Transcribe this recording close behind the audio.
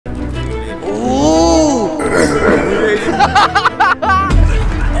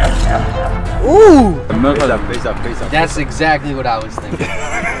Ooh! Face up, face up, face up. That's exactly what I was thinking.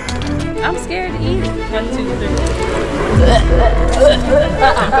 I'm scared to eat it. 1, 2, 3.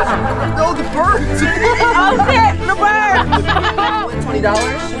 No, the birds! Oh shit, the bird! $20?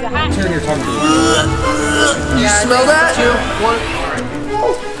 Turn your tongue to You smell that?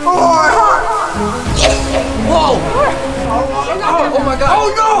 Whoa! Oh my god! Oh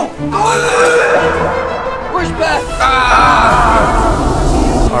no! Where's Beth?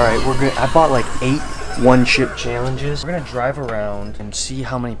 Alright, we're good. I bought like 8 one-chip challenges. We're gonna drive around and see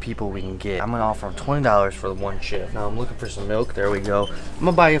how many people we can get. I'm gonna offer them $20 for the 1 chip. Now I'm looking for some milk. There we go. I'm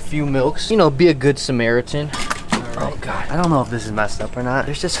gonna buy a few milks. You know, be a good Samaritan. Oh god, I don't know if this is messed up or not.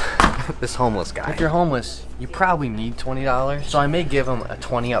 There's just this homeless guy. If you're homeless, you probably need $20. So I may give him a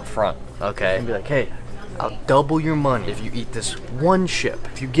 20 up front, okay? And be like, hey, I'll double your money if you eat this 1 chip.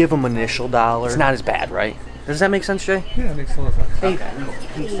 If you give him initial $1, it's not as bad, right? Does that make sense, Jay? Yeah, it makes a lot of sense.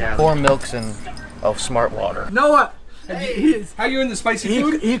 Hey, 4 milks and smart water. Noah, How you in the spicy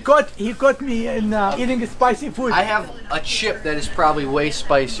food? he caught me in eating spicy food. I have a chip that is probably way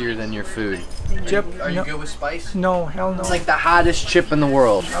spicier than your food. Chip? Are you No. good with spice? No, hell no. It's like the hottest chip in the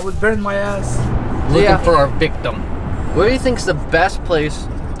world. I would burn my ass. Looking for our victim. Where do you think's the best place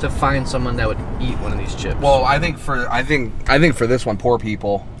to find someone that would eat one of these chips? Well, I think for this one, poor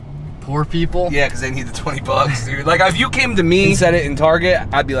people. Poor people? Yeah, because they need the $20, dude. Like, if you came to me and said it in Target,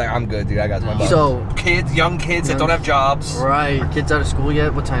 I'd be like, I'm good, dude. I got $20. So, kids, young kids that don't have jobs. right. Are kids out of school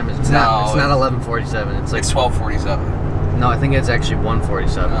yet? What time is it? It's not 11:47. It's like 12:47. No, I think it's actually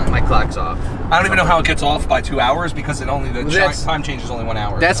 1:47. My clock's off. I don't even know how it gets off by 2 hours because the time change is only 1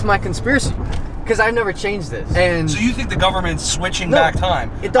 hour. That's my conspiracy. Because I've never changed this. And so you think the government's switching back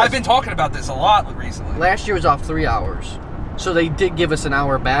time? It does. I've been talking about this a lot recently. Last year was off 3 hours. So they did give us an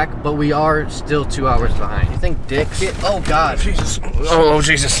hour back, but we are still 2 hours behind. You think dicks? Oh God. Jesus. Oh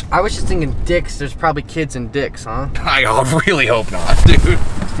Jesus. I was just thinking dicks. There's probably kids in dicks, huh? I really hope not, dude.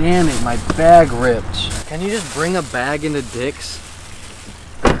 Damn it, my bag ripped. Can you just bring a bag into dicks?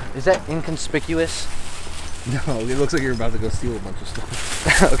 Is that inconspicuous? No, it looks like you're about to go steal a bunch of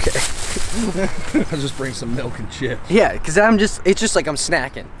stuff. Okay. I'll just bring some milk and chips. Yeah, because it's just like I'm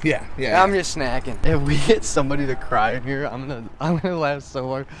snacking. Yeah. I'm just snacking. If we get somebody to cry in here, I'm gonna laugh so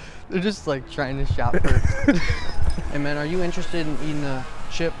hard. They're just like trying to shop for. Hey man, are you interested in eating a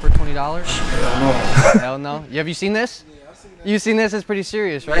chip for $20? Hell no. Hell no. Have you seen this? Yeah, I've seen that. You've seen this? It's pretty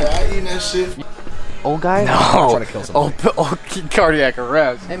serious, right? Yeah, I eat that shit. Old guy? No. I'm trying to kill somebody. Oh, cardiac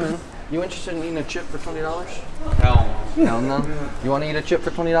arrest. Hey man, you interested in eating a chip for $20? Hell no. You want to eat a chip for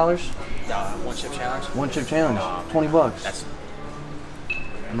 $20? no. 1 chip challenge? 1 chip challenge. No. $20. That's...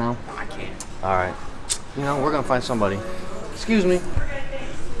 No? I can't. All right. You know, we're gonna find somebody. Excuse me.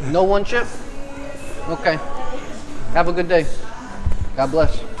 No 1 chip? Okay. Have a good day. God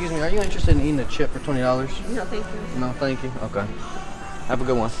bless. Excuse me, are you interested in eating a chip for $20? No, thank you. No, thank you. Okay. Have a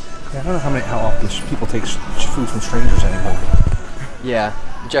good one. Yeah, I don't know how often people take food from strangers anymore. Yeah,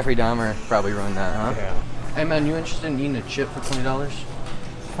 Jeffrey Dahmer probably ruined that, huh? Yeah. Hey man, you interested in eating a chip for $20?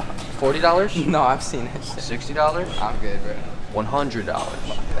 $40? No, I've seen it. $60? I'm good, bro. $100.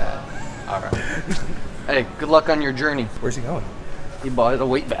 Fuck that. All right. Hey, good luck on your journey. Where's he going? He bought a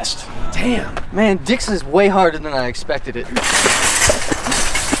weight vest. Damn. Man, Dix is way harder than I expected it.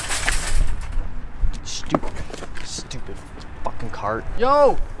 Stupid fucking cart.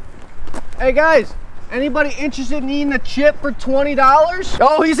 Yo! Hey guys! Anybody interested in eating a chip for $20?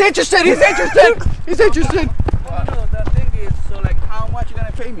 Oh, he's interested! He's interested! He's interested! Well, no, the thing is, so like, how much you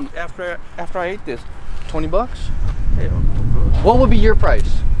gonna pay me after I eat this? 20 bucks? Hey, What would be your price?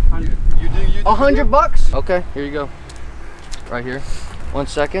 100. You 100 bucks? Okay, here you go. Right here. 1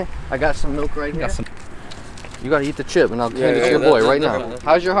 second. I got some milk right here. You gotta eat the chip and I'll hand it to your boy right now.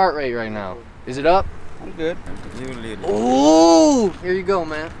 How's your heart rate right now? Is it up? I'm good. Ooh! Here you go,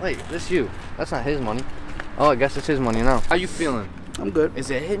 man. Wait, this you. That's not his money. Oh, I guess it's his money now. How you feeling? I'm good.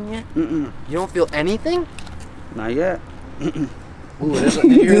 Is it hitting yet? Mm-mm. You don't feel anything? Not yet. Ooh, did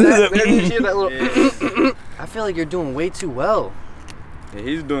you hear that? Did you hear that little... I feel like you're doing way too well. Yeah,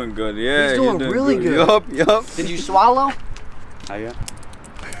 he's doing good. Yeah, he's doing really good. Yup. Did you swallow? Yeah.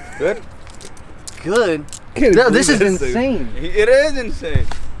 Good. Good? No, this is insane. It is insane.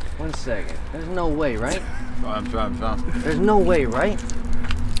 1 second. There's no way, right? I'm trying. There's no way, right?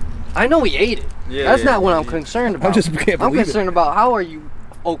 I know he ate it. Yeah, That's not what I'm concerned about. I'm concerned about how are you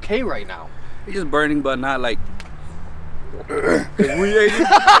okay right now? It's just burning, but not like. We ate it.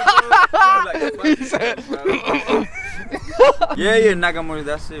 Yeah, Nagamori,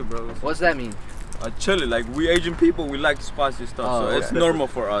 that's it, bro. What's that mean? chili. Like we Asian people, we like spicy stuff, Oh, so okay. it's normal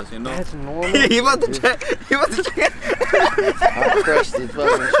for us, you know. That's normal. He about to check. He about to check. I crusted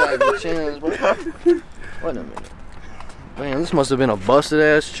fucking Shelby chins, bro. Wait a minute. Man, this must have been a busted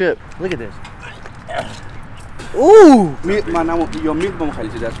ass chip. Look at this. Ooh! Your meat bone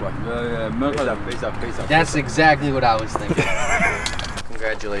healthy, that's why. Yeah, milk face up. That's exactly what I was thinking.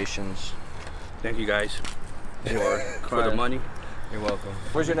 Congratulations. Thank you guys for the money. You're welcome.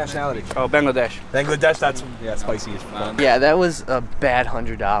 Where's your nationality? Oh, Bangladesh. Bangladesh. That's spicy as fuck. Yeah, that was a bad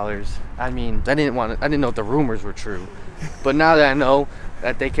 $100. I mean, I didn't know if the rumors were true, but now that I know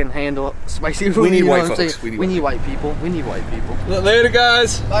that they can handle spicy food, We need you know white what I'm folks. saying? We need white people. We need white people. Later,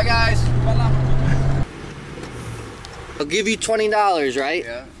 guys. Bye, guys. I'll give you $20, right?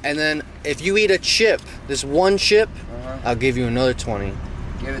 Yeah. And then if you eat a chip, this one chip, I'll give you another 20.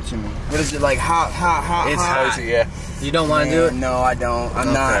 Give it to me. What is it like? Hot. It's spicy, yeah. You don't want to do it? No, I don't.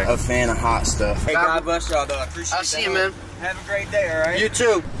 I'm not Okay. a fan of hot stuff. Hey, God bless y'all, though. I appreciate I'll see you, man. Have a great day, all right? You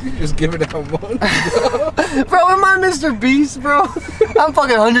too. Just give it out one. Bro, am I Mr. Beast, bro? I'm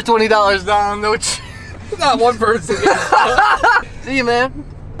fucking $120 down, no chip. Not one person. See you, man.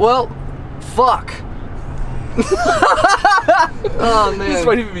 Well, fuck. Oh, man. This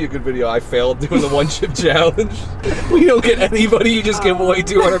might even be a good video. I failed doing the one chip challenge. We don't get anybody. You just give away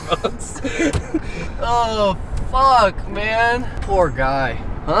 $200. Oh, fuck, man. Poor guy.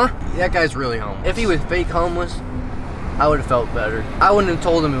 Huh? That guy's really homeless. If he was fake homeless, I would have felt better. I wouldn't have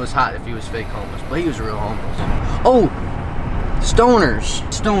told him it was hot if he was fake homeless, but he was real homeless. Oh, stoners.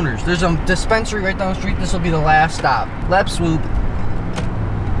 Stoners. There's a dispensary right down the street. This will be the last stop. Lap swoop.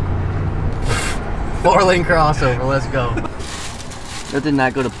 4-lane crossover. Let's go. That did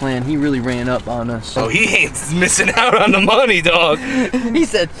not go to plan. He really ran up on us. Oh, he ain't missing out on the money, dog. He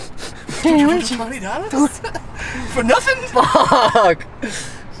said, hey, $20 for nothing. fuck.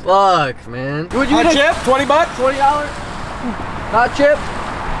 Fuck, man. Would you Hot chip, $20. $20? Hot chip?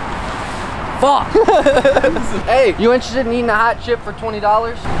 Fuck. Hey, you interested in eating a hot chip for $20?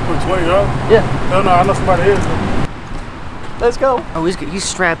 For $20? Yeah. No, I know somebody is. Let's go. Oh, he's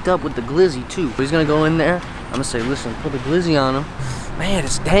strapped up with the glizzy too. He's gonna go in there. I'm gonna say, listen, put the glizzy on him. Man,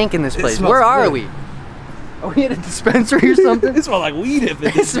 it's dank in this place. Where are we? Are we at a dispensary or something? It smells like weed if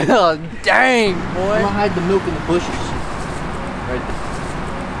It smells dang, boy. I'm gonna hide the milk in the bushes. Right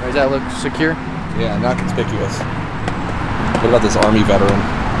there. Does that look secure? Yeah, not conspicuous. What about this Army veteran?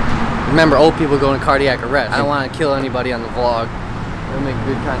 Remember, old people go into cardiac arrest. I don't want to kill anybody on the vlog. It'll make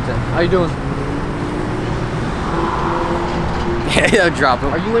good content. How you doing? Yeah, drop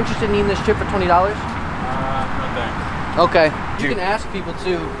him. Are you interested in eating this chip for $20? No thanks. Okay. You can ask people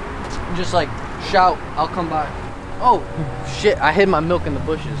too. Just like shout, I'll come by. Oh, shit, I hid my milk in the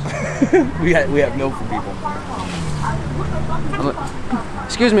bushes. we have milk for people.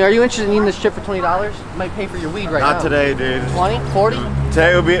 Excuse me, are you interested in eating this chip for $20? Might pay for your weed right now. Not today, dude. 20? 40?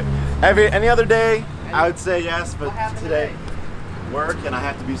 Today would be any other day. I would say yes, but today work and I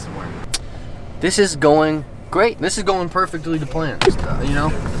have to be somewhere. This is going great. This is going perfectly to plan. You know,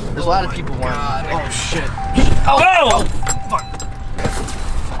 there's a lot of people wanting. Oh shit! Oh! Fuck!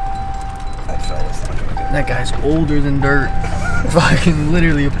 That guy's older than dirt. Fucking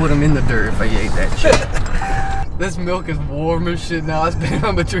literally put him in the dirt if I ate that shit. This milk is warm as shit now. It's been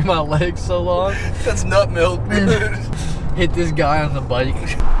on between my legs so long. That's nut milk, dude. Hit this guy on the bike.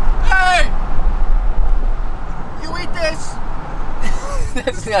 Hey! You eat this?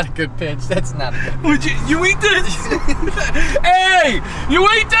 That's not a good pitch. That's not a good pitch. Would you eat this? Hey! You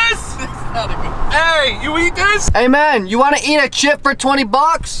eat this? That's not a good pitch. Hey! You eat this? Hey man, you want to eat a chip for 20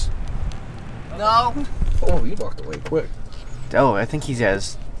 bucks? No? Oh, you walked away quick. Oh, I think he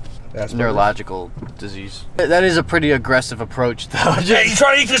has That's neurological disease. That is a pretty aggressive approach though. Hey, you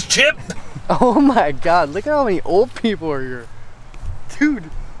trying to eat this chip? Oh my god, look at how many old people are here. Dude,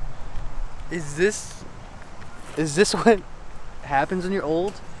 is this what happens when you're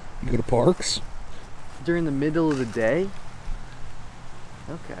old? You go to parks? During the middle of the day?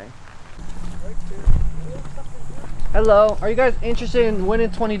 Okay. Hello, are you guys interested in winning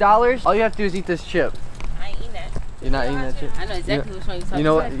 $20? All you have to do is eat this chip. I ain't eating that. You're not eating that chip? I know exactly which one you're talking You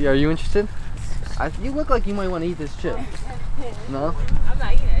know what? about. Are you interested? You look like you might want to eat this chip. No? I'm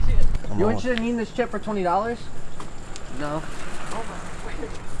not eating that shit. You interested in eating this chip for $20? No.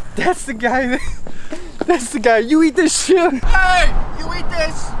 That's the guy. That's the guy. You eat this chip. Hey, you eat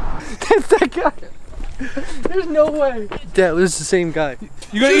this. That's that guy. There's no way. That was the same guy.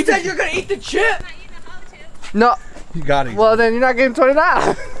 You gonna eat you're gonna eat the chip. I'm not eating the whole chip. No. You got it. Well, then you're not getting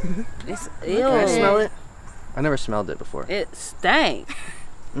 $20. It's, Can I smell it? I never smelled it before. It stank.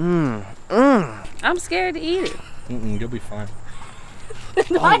 Mmm. I'm scared to eat it. You'll be fine.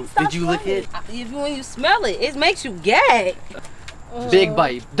 Oh, did you lick it? When you smell it, it makes you gag. Big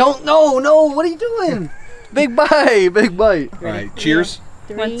bite. Don't, no, what are you doing? Big bite, big bite. All right, cheers.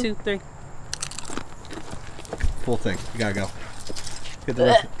 1, 2, 3. Full thing. You gotta go. Get the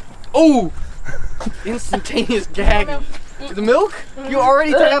rest. Oh! Instantaneous gag. The milk? You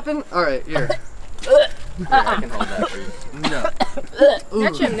already tapping? All right, here. I can hold that for you. No.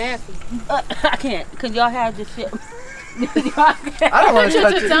 That shit nasty. I can't, because y'all have this shit. I don't want to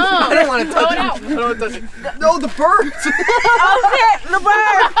touch it. I don't want to touch it. I don't want to touch it. No, the birds. Oh shit, the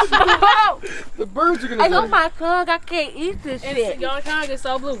birds. The birds are gonna. It's on my tongue. I can't eat this shit. Y'all tongue is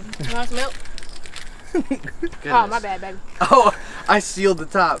so blue. You want some milk? Oh, my bad, baby. Oh, I sealed the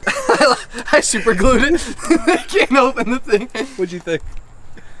top. I super glued it. I can't open the thing. What'd you think?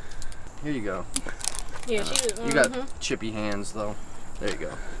 Here you go. Yeah, she was. You got chippy hands though. There you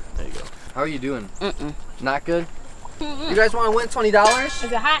go. There you go. How are you doing? Not good. You guys want to win $20?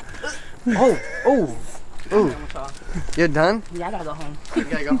 Is it hot? Oh. You're done? Yeah, I gotta go home. You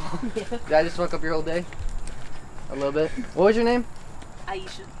gotta go home. Did I just fuck up your whole day? A little bit. What was your name?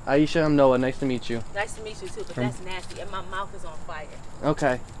 Aisha, Aisha, I'm Noah. Nice to meet you. nice to meet you too, but that's nasty and my mouth is on fire.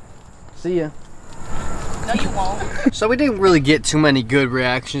 Okay. See ya. No, you won't. So we didn't really get too many good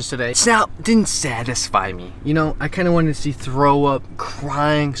reactions today. Now, didn't satisfy me. You know, I kind of wanted to see throw up,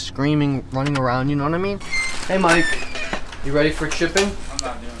 crying, screaming, running around. You know what I mean? Hey, Mike. You ready for chipping? I'm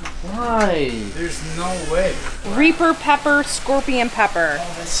not doing it. Why? There's no way. Reaper pepper, scorpion pepper.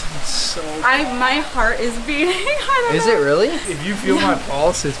 Oh, that sounds so. My heart is beating. I don't Is know. it really? If you feel my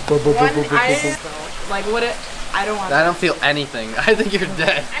pulse, it's Like what it? I don't want. I don't feel anything. I think you're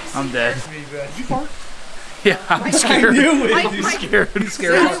dead. I'm dead. Yeah, I'm scared. You scared? It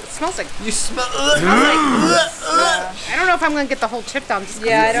smells like. You smell. I don't know if I'm gonna get the whole chip down.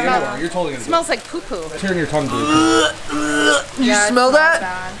 Yeah, I don't know. You're totally It gonna smells like poo poo. turn your tongue blue. You Yeah, it smell smells that?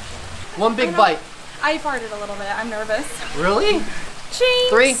 bad. One big bite. I farted a little bit. I'm nervous. Really? Cheese.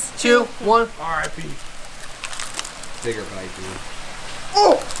 3, 2, 1. R.I.P. Bigger bite, dude.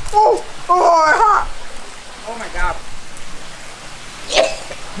 Oh, hot. Oh my god.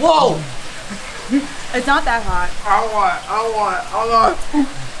 Whoa! It's not that hot. I want.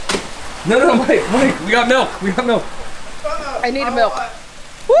 No, Mike, we got milk. I need a milk.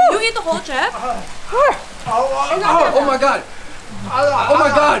 You eat the whole chip? Oh my god! Oh my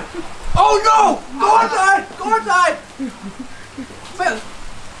god! Oh no! Go inside! Go inside! Man.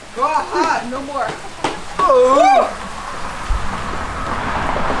 Go outside! No more.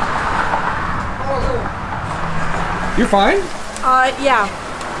 You're fine? Yeah.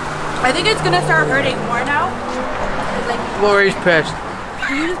 I think it's gonna start hurting more now. Lori's pissed.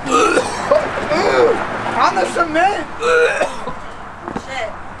 On the cement. Shit.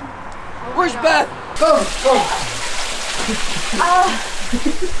 Where's Beth? Go!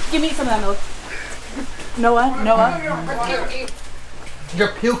 Give me some of that milk. Noah.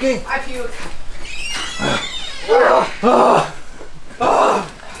 You're puking? I puke.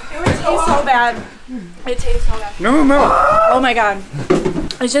 It tastes so bad. It tastes so bad. No milk. Oh my god.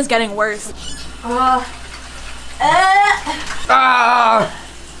 It's just getting worse. Ah!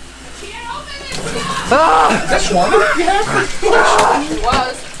 That's shawarma?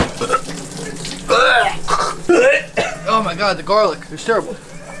 Oh my god, the garlic. It's terrible.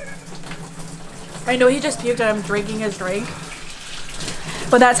 I know he just puked and I'm drinking his drink.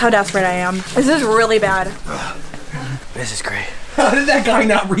 But that's how desperate I am. This is really bad. This is great. How did that guy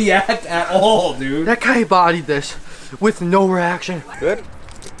not react at all, dude? That guy bodied this with no reaction. Good?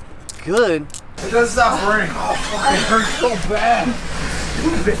 Good. It doesn't stop hurting. Oh, fuck, it hurts so bad.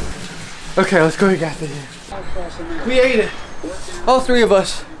 Okay, let's go get the We ate it. All three of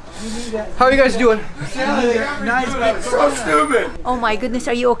us. How are you guys doing? Nice, but so stupid. Oh my goodness,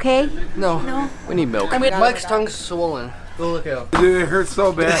 are you okay? No. We need milk. Mike's tongue's swollen. Go look at him. Dude, it hurts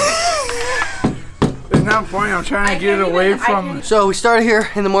so bad. It's not funny. I'm trying to get it away from. So we started here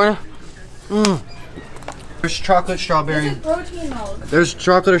in the morning. There's chocolate strawberry. Protein milk. There's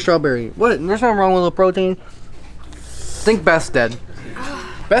chocolate or strawberry. What? There's nothing wrong with the protein. I think Beth's dead.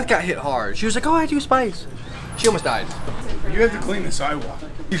 Beth got hit hard. She was like, oh, I do spice. She almost died. You have to clean the sidewalk.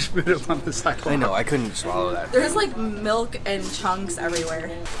 You spit it on the sidewalk. I know, I couldn't swallow that. There's like milk and chunks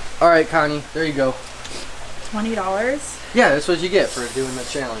everywhere. All right, Connie, there you go. $20? Yeah, that's what you get for doing the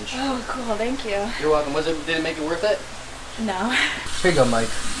challenge. Oh, cool. Thank you. You're welcome. Did it make it worth it? No. Here you go, Mike.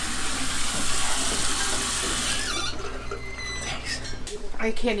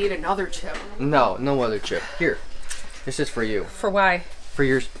 I can't eat another chip. No, no other chip. Here, this is for you. For why? For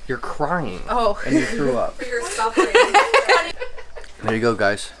you're crying. Oh. And you threw up. For your suffering. There you go,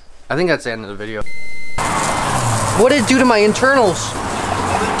 guys. I think that's the end of the video. What did it do to my internals?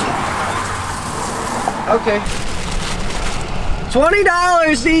 Okay.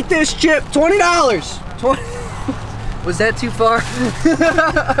 $20 to eat this chip. $20. Was that too far?